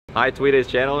Hi, Tweeday's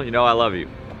channel. You know I love you.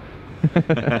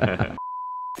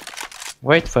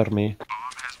 Wait for me.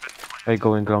 I'm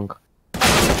going wrong.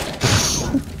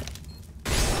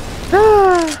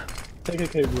 Take a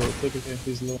K, bro. Take a K.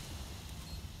 He's low.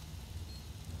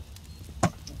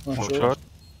 One Short.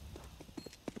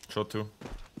 Short 2.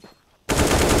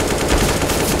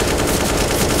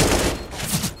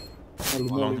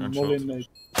 Molly nade.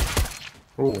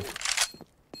 Ooh.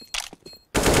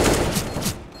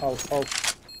 Half.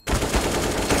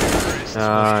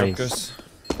 Nice.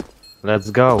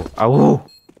 Let's go. Ow!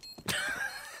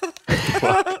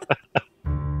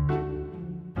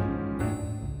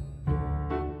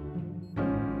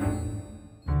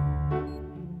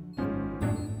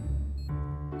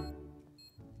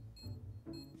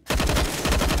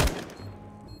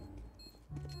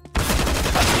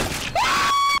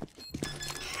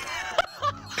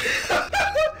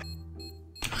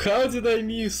 How did I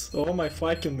miss? Oh my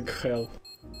fucking hell.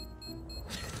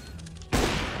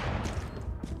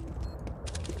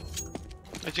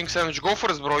 I think Savage, go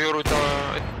for it, bro. You're with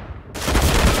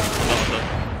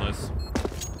Nice.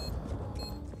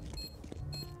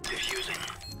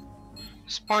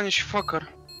 Spanish fucker.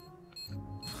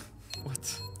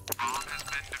 What?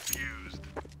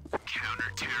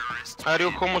 Are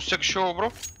you homosexual,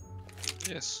 bro?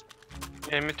 Yes.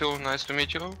 Yeah, me too. Nice to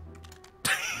meet you.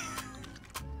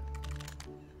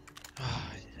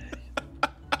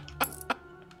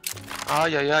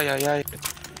 Ay.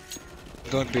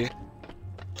 Don't be.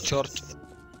 Short.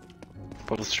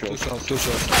 Too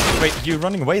short. Wait, you're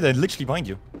running away? They're literally behind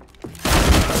you.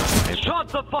 Shut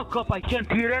the fuck up! I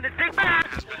can't hear anything, man!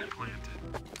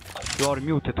 You are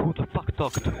muted. Who the fuck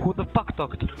talked? Who the fuck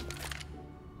talked?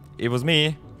 It was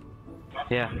me.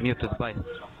 Yeah, muted. Bye.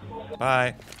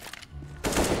 Bye.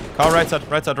 Car right side in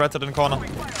the corner.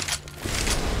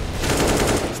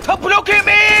 Stop looking at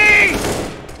me!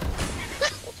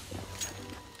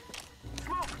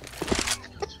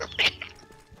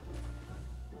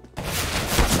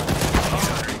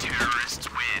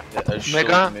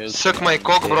 Mega, suck my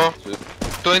cock, bro.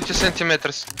 20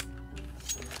 centimeters.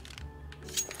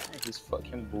 He's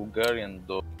fucking Bulgarian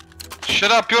though.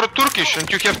 Shut up, you're Turkish and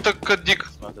you have to cut dick.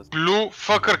 Blue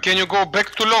fucker, can you go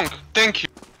back to long? Thank you.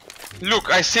 Look,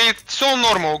 I say it so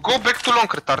normal. Go back to long,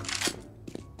 retard.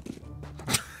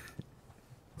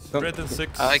 Red and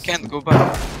 6. I can't go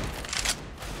back.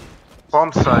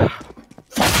 Bomb side.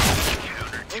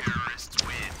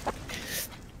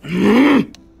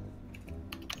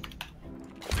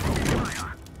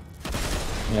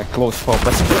 Yeah, close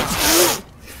focus.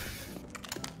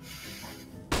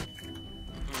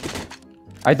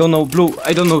 I don't know, Blue.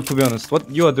 I don't know, to be honest. What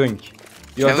you are doing?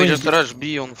 You are Can we going just rush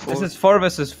B on 4? This is 4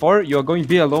 versus 4. You are going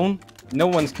B alone. No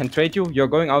one can trade you. You're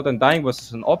going out and dying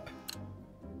versus an op.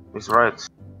 He's right.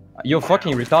 You're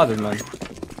fucking retarded, man.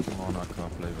 Come on, I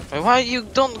can't play that. Why you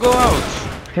don't go out?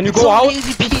 Can you It's go so out?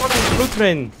 easy It's fucking blue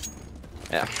train.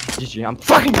 Yeah, GG. I'm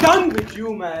fucking done with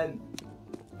you, man.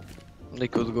 They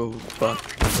could go back.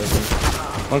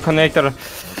 One connector.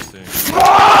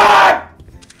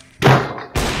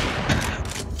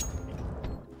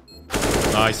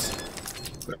 Nice.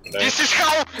 This is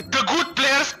how the good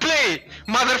players play!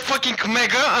 Motherfucking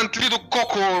Mega and little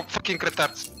Coco fucking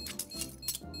retards.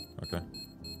 Okay.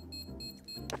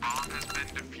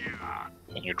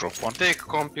 Can you drop one? Take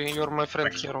compy, you're my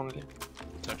friend here only.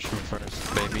 Touch you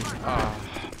first, baby.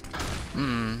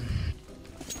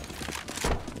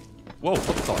 Whoa,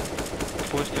 top side.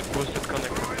 Boosted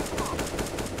connect.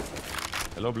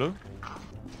 Hello, Blue.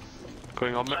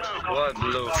 Going on mid. What,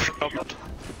 blue?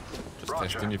 Just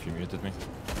testing if you muted me.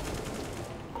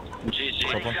 GG.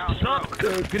 Top one. Stop!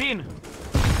 Green!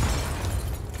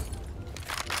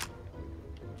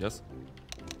 Yes.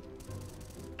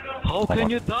 How can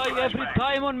you die every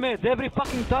time on mid? Every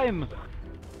fucking time!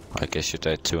 I guess you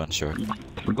died too unsure.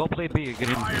 Go play B,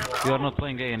 Green. You are not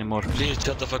playing A anymore. Please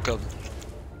shut the fuck up.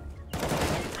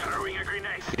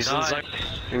 Nice!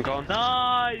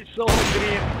 Nice! Oh,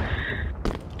 Green!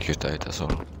 You died as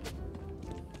well.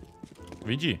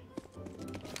 VG.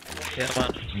 Yeah,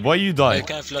 man. Why you die? I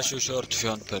can flash you short if you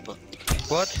want, Pepper.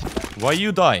 What? Why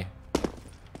you die?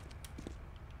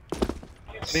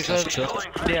 Because...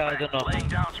 Yeah, I don't know.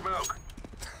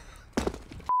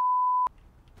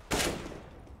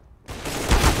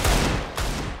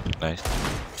 Nice.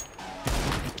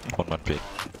 One man pick.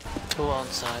 2 on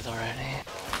side already.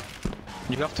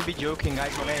 You have to be joking,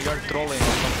 guys. You're trolling.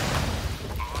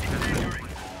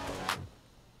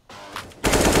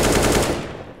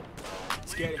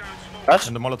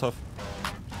 And the Molotov.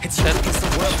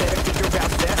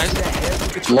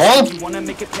 LOL?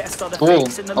 Pull.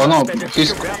 Oh no,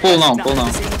 he's pull now.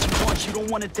 want, you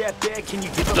don't want it that bad. Can you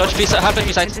give up? Lodge, please, happen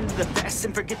beside. The best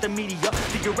and forget the media.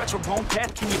 Figure out your own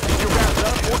path. Can you figure out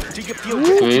love? Or do you feel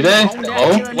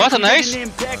Mrtweeday. What a nice.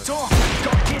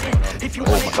 If you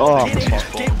want it,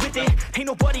 get with it. Ain't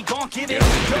nobody gon' give it.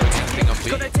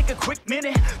 Gonna take a quick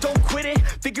minute. Don't quit it.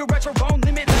 Figure out your own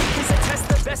limit. Life is a test.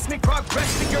 The best make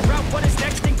progress. Figure out what is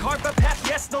next and carve a path.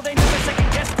 Yes, no, they never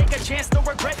second guess. Take a chance, no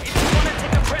regret. If you wanna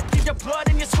take a breath, give your blood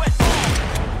and your sweat.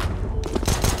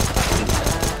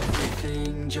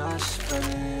 Everything just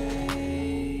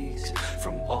breaks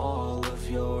from all of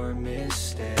your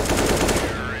mistakes.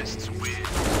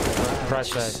 Let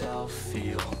yourself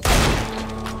feel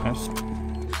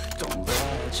don't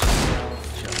let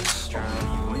yourself just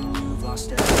drown. When you've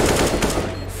lost everything,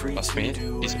 are you free to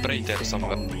do anything?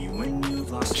 Only when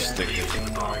you've lost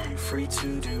everything are you free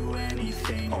to do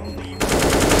anything. Only when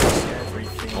you've lost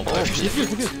everything are you free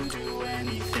to do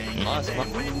anything.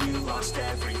 When you lost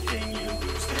everything, you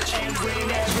lose the chance. When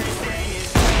everything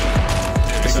is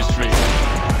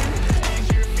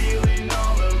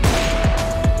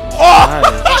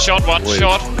Oh! Short one, Wait.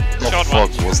 short one. What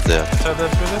was there?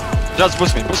 Just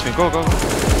boost me, go.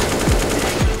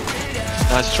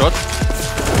 Nice shot.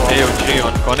 AOG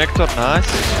on connector, nice.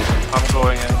 I'm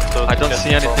going in. I don't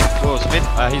see anything close mid.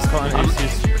 He's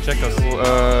check us.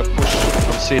 Push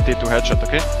from CT to headshot,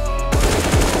 okay?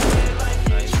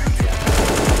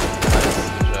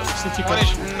 One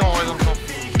is, no, I don't know.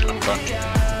 I'm done.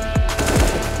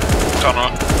 Tunnel.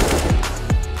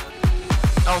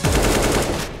 Out.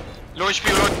 Low HP,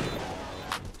 low.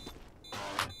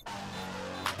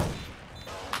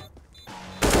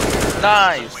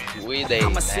 Nice. Mrtweeday,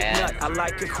 I'm a sick man. nut, I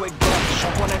like a quick buck.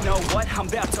 I wanna know what I'm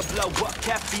about to blow up.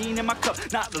 Caffeine in my cup,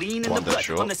 not lean in the blood.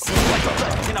 On the scene like a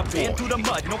flood, and I've been through the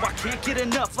mud. No, I can't get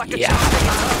enough like a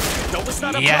child. No, it's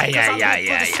not a bluff, 'cause I live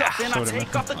for the stuff. And I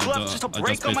take off the gloves just to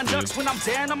break on my nuts. When I'm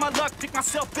down on my luck, pick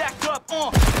myself back up.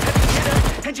 Heavy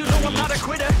hitter, and you know I'm not a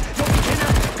quitter. No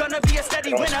beginner, gonna be a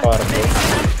steady winner.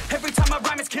 Every time I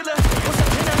rhyme is killer. What's a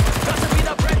winner? Got to be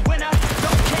the breadwinner.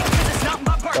 Don't kick 'cause it's not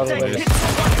my birthday. It's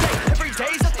a birthday. Every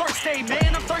day's a Thursday,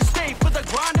 man. I'm thirsty for the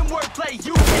grind and wordplay.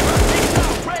 You can hurt me,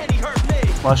 already hurt me.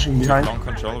 Flashing behind. Long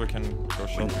control, we can go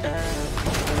short.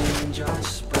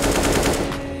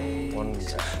 One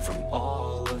from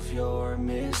all of your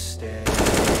mistakes.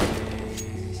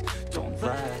 Don't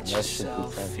let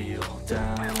yourself feel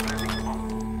down.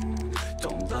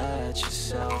 Don't let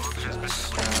yourself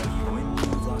just drown. When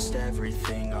you've lost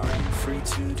everything, are you free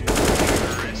to do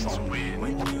anything? Only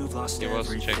when you've lost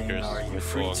everything, are you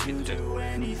free to do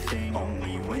anything?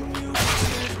 Only when you've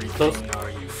lost everything,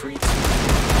 are you free to do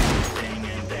anything?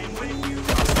 And then when you've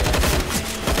lost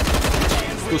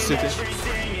everything, Two city.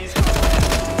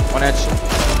 One edge.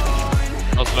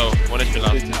 Not slow. One HP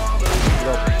left.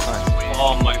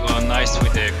 Oh my god, nice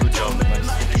with it. Good job.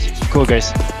 cool,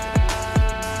 guys.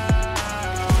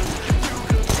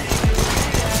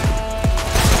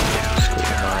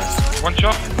 One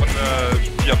shot, one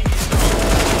yeah.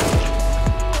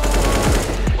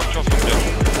 One shot from there.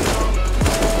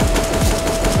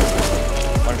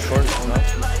 One short, one up.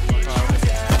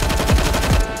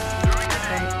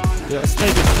 Yeah,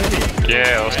 steady.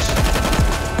 Yeah,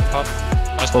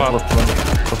 Nice pop.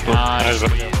 Nice.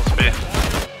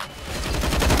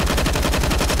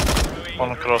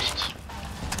 One crossed.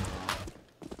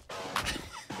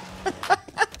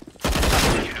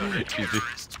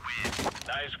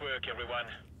 Nice work, everyone.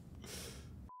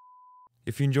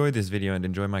 If you enjoyed this video and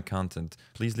enjoy my content,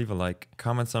 please leave a like,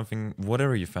 comment something,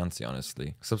 whatever you fancy,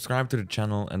 honestly. Subscribe to the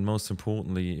channel, and most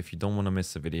importantly, if you don't want to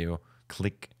miss a video,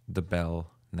 click the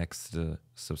bell next to the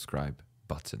subscribe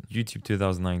button. YouTube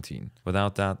 2019.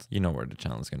 Without that, you know where the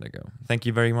channel is gonna go. Thank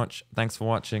you very much. Thanks for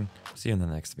watching. See you in the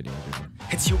next video.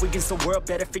 It's you against the world,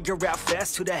 better figure out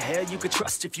fast who the hell you could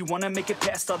trust. If you wanna make it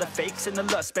past all the fakes and the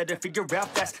lust, better figure out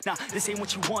fast. Nah, this ain't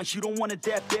what you want, you don't want it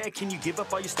that bad. Can you give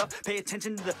up all your stuff? Pay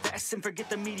attention to the facts and forget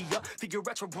the media. Figure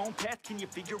out your own path, can you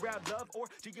figure out love? Or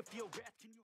do you feel wrath? Can you